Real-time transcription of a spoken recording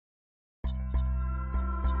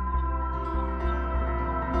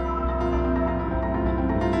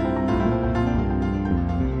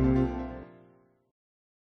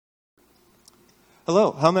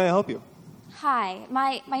Hello, how may I help you? Hi,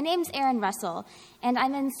 my name's Erin Russell, and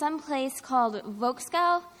I'm in some place called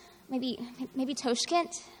Volksgau, maybe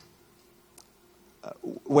Toshkent.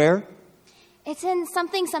 Where? It's in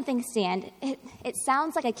something stand. It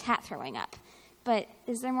sounds like a cat throwing up, but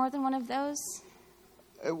is there more than one of those?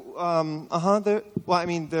 There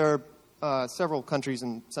are several countries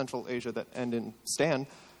in Central Asia that end in stan.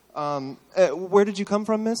 Where did you come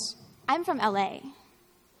from, miss? I'm from L.A.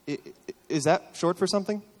 Is that short for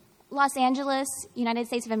something? Los Angeles, United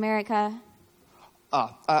States of America.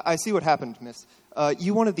 I see what happened, miss.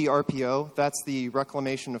 You wanted the RPO. That's the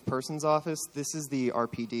Reclamation of Persons Office. This is the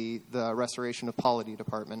RPD, the Restoration of Polity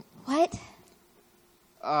Department. What?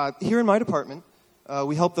 Here in my department,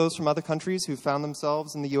 we help those from other countries who found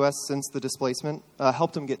themselves in the U.S. since the displacement,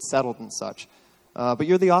 helped them get settled and such. But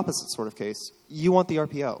you're the opposite sort of case. You want the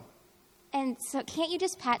RPO. And so can't you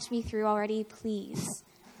just patch me through already, please?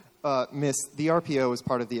 Miss, the RPO is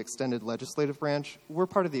part of the extended legislative branch. We're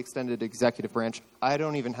part of the extended executive branch. I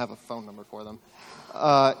don't even have a phone number for them.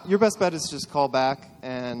 Your best bet is just call back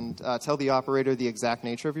and tell the operator the exact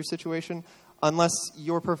nature of your situation. Unless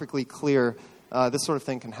you're perfectly clear, this sort of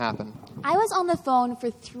thing can happen. I was on the phone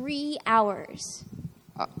for 3 hours.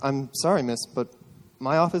 I'm sorry, miss, but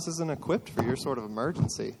my office isn't equipped for your sort of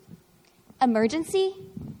emergency. Emergency?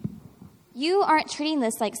 You aren't treating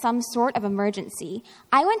this like some sort of emergency.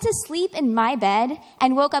 I went to sleep in my bed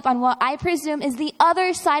and woke up on what I presume is the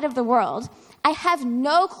other side of the world. I have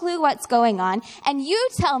no clue what's going on, and you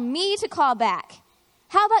tell me to call back.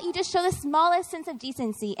 How about you just show the smallest sense of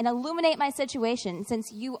decency and illuminate my situation,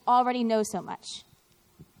 since you already know so much?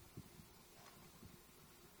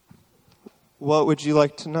 What would you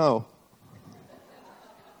like to know?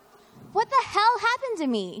 What the hell happened to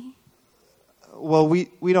me? Well, we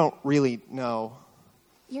don't really know.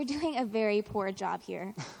 You're doing a very poor job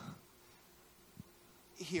here.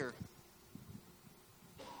 Here.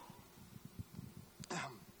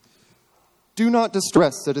 Do not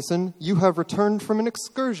distress, citizen. You have returned from an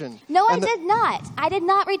excursion. No, I did not. I did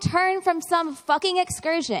not return from some fucking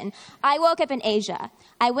excursion. I woke up in Asia.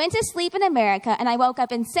 I went to sleep in America, and I woke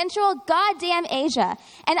up in Central goddamn Asia.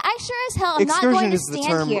 And I sure as hell am not going to stand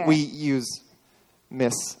here. Excursion is the term we use,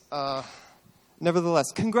 miss.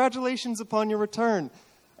 Nevertheless, congratulations upon your return.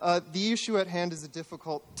 The issue at hand is a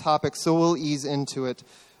difficult topic, so we'll ease into it.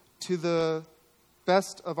 To the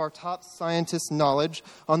best of our top scientists' knowledge,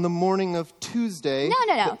 on the morning of Tuesday...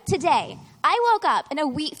 No. Today. I woke up in a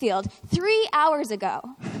wheat field 3 hours ago.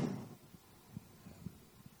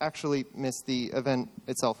 Actually, miss, the event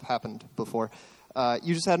itself happened before.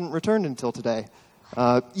 You just hadn't returned until today.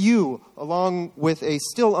 You, along with a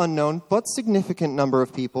still unknown but significant number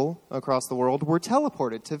of people across the world, were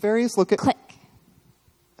teleported to various Click.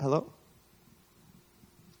 Hello?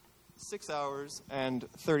 6 hours and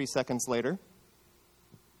 30 seconds later.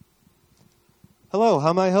 Hello,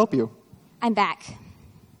 how may I help you? I'm back.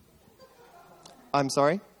 I'm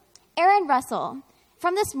sorry? Erin Russell,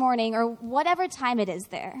 from this morning, or whatever time it is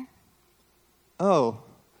there. Oh,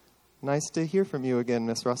 nice to hear from you again,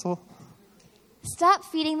 Miss Russell. Stop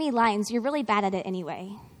feeding me lines. You're really bad at it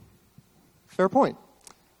anyway. Fair point.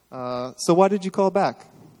 So why did you call back?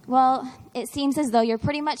 Well, it seems as though you're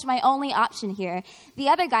pretty much my only option here. The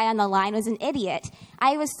other guy on the line was an idiot.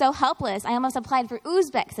 I was so helpless, I almost applied for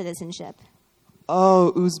Uzbek citizenship.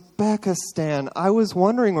 Oh, Uzbekistan. I was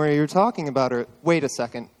wondering where you were talking about her. Wait a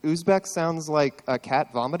second. Uzbek sounds like a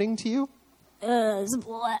cat vomiting to you?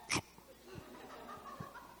 Zblek.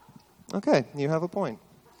 Okay, you have a point.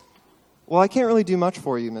 Well, I can't really do much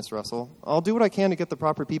for you, Miss Russell. I'll do what I can to get the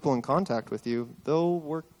proper people in contact with you. They'll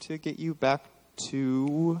work to get you back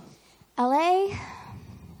to... L.A.?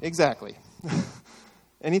 Exactly.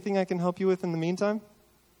 Anything I can help you with in the meantime?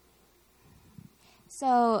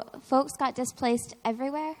 So, folks got displaced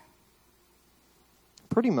everywhere?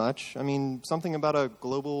 Pretty much. I mean, something about a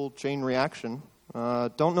global chain reaction.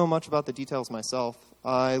 Don't know much about the details myself.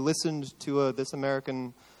 I listened to a This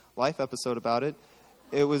American Life episode about it.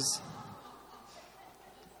 It was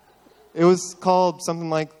called something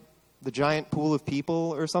like The Giant Pool of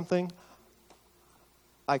People or something.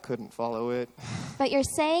 I couldn't follow it. But you're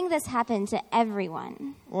saying this happened to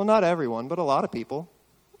everyone. Well, not everyone, but a lot of people.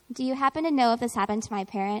 Do you happen to know if this happened to my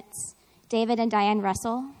parents, David and Diane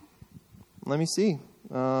Russell? Let me see.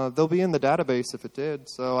 They'll be in the database if it did,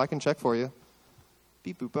 so I can check for you.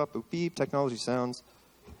 Beep, boop, up, boop, beep. Technology sounds.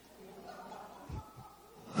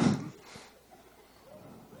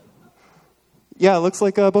 Yeah, it looks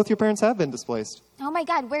like both your parents have been displaced. Oh my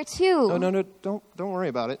God, where to? No, don't worry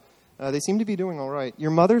about it. They seem to be doing all right.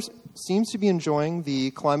 Your mother seems to be enjoying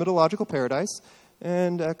the climatological paradise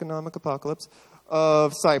and economic apocalypse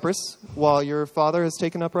of Cyprus, while your father has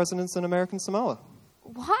taken up residence in American Samoa.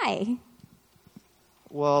 Why?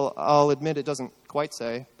 Well, I'll admit it doesn't quite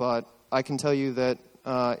say, but I can tell you that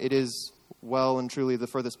it is well and truly the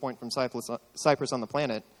furthest point from Cyprus on the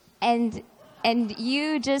planet. And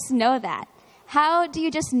you just know that. How do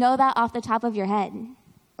you just know that off the top of your head?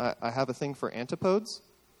 I have a thing for antipodes.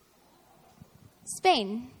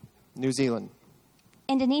 Spain. New Zealand.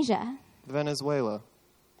 Indonesia. Venezuela.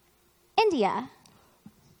 India.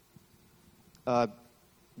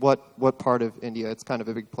 What part of India? It's kind of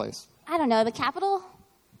a big place. I don't know, the capital?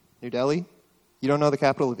 New Delhi? You don't know the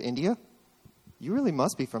capital of India? You really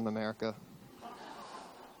must be from America.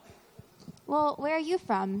 Well, where are you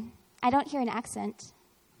from? I don't hear an accent.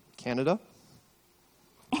 Canada?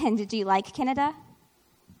 And do you like Canada?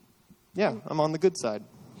 Yeah, I'm on the good side.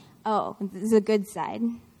 Oh, this is a good side.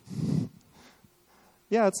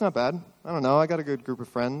 Yeah, it's not bad. I don't know, I got a good group of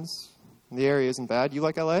friends. The area isn't bad. You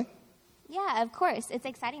like LA? Yeah, of course. It's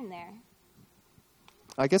exciting there.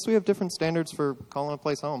 I guess we have different standards for calling a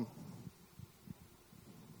place home.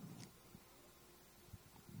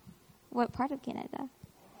 What part of Canada?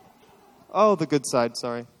 Oh, the good side,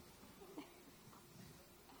 sorry.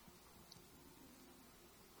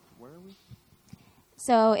 Where are we?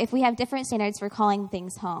 So if we have different standards for calling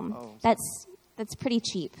things home, that's pretty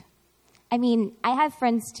cheap. I mean, I have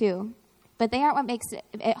friends too, but they aren't what makes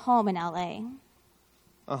it home in LA.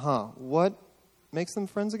 Uh-huh. What makes them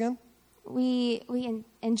friends again? We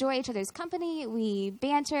enjoy each other's company. We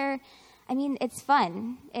banter. I mean, it's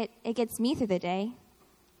fun. It gets me through the day.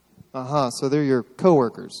 Uh-huh. So they're your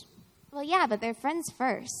coworkers. Well, yeah, but they're friends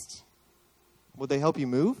first. Would they help you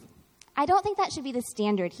move? I don't think that should be the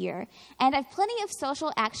standard here. And I've plenty of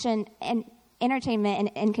social action and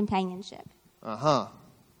entertainment and companionship. Uh-huh.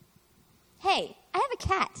 Hey, I have a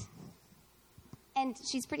cat. And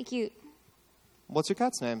she's pretty cute. What's your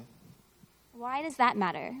cat's name? Why does that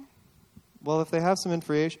matter? Well, if they have some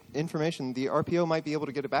information, the RPO might be able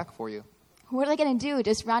to get it back for you. What are they going to do?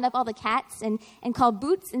 Just round up all the cats and call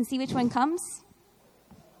Boots and see which one comes?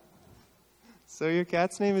 So your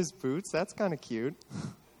cat's name is Boots? That's kind of cute.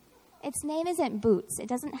 Its name isn't Boots. It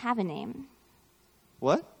doesn't have a name.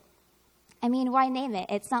 What? I mean, why name it?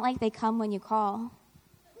 It's not like they come when you call.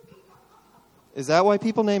 Is that why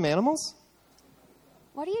people name animals?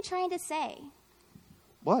 What are you trying to say?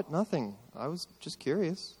 What? Nothing. I was just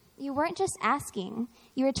curious. You weren't just asking.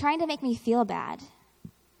 You were trying to make me feel bad.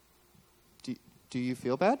 Do you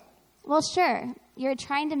feel bad? Well, sure. You're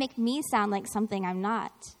trying to make me sound like something I'm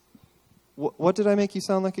not. What did I make you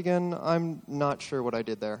sound like again? I'm not sure what I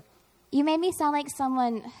did there. You made me sound like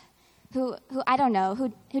someone who I don't know,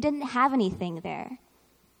 who didn't have anything there.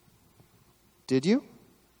 Did you?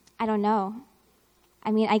 I don't know.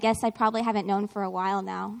 I mean, I guess I probably haven't known for a while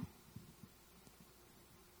now.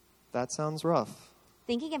 That sounds rough.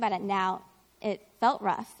 Thinking about it now, it felt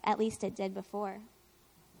rough. At least it did before.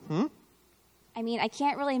 I mean, I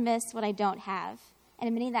can't really miss what I don't have. And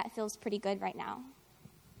admitting that feels pretty good right now.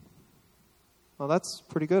 Well, that's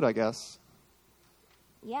pretty good, I guess.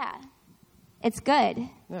 Yeah. It's good.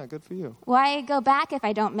 Yeah, good for you. Why go back if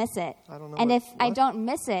I don't miss it? I don't know. And if I what? don't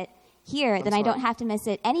miss it here, then I don't have to miss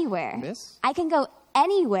it anywhere. Miss? I can go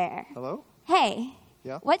anywhere. Hello? Hey.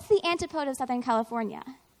 Yeah? What's the antipode of Southern California?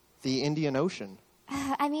 The Indian Ocean.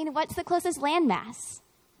 I mean, what's the closest landmass?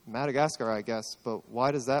 Madagascar, I guess. But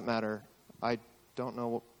why does that matter? I don't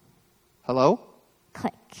know. Hello?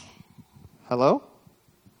 Click. Hello?